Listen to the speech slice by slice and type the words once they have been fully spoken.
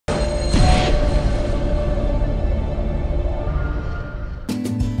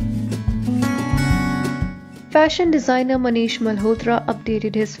Fashion designer Manish Malhotra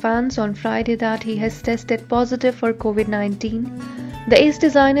updated his fans on Friday that he has tested positive for COVID-19. The ace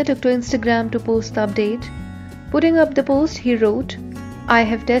designer took to Instagram to post the update. Putting up the post, he wrote, "I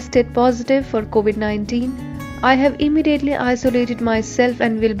have tested positive for COVID-19. I have immediately isolated myself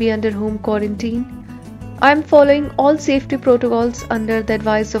and will be under home quarantine. I am following all safety protocols under the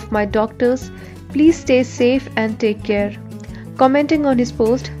advice of my doctors. Please stay safe and take care." Commenting on his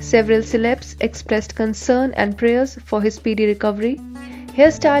post, several celebs expressed concern and prayers for his speedy recovery.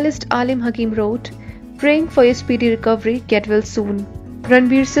 Hairstylist Alim Hakim wrote, "Praying for your speedy recovery, get well soon."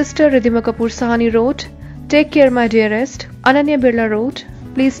 Ranbir's sister Ridhima Kapoor Sahni wrote, "Take care my dearest." Ananya Birla wrote,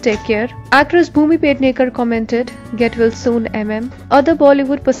 "Please take care." Actress Bhumi Pednekar commented, "Get well soon MM." Other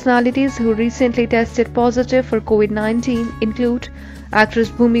Bollywood personalities who recently tested positive for COVID-19 include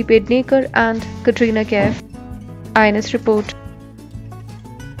actress Bhumi Pednekar and Katrina Kaif. INS report.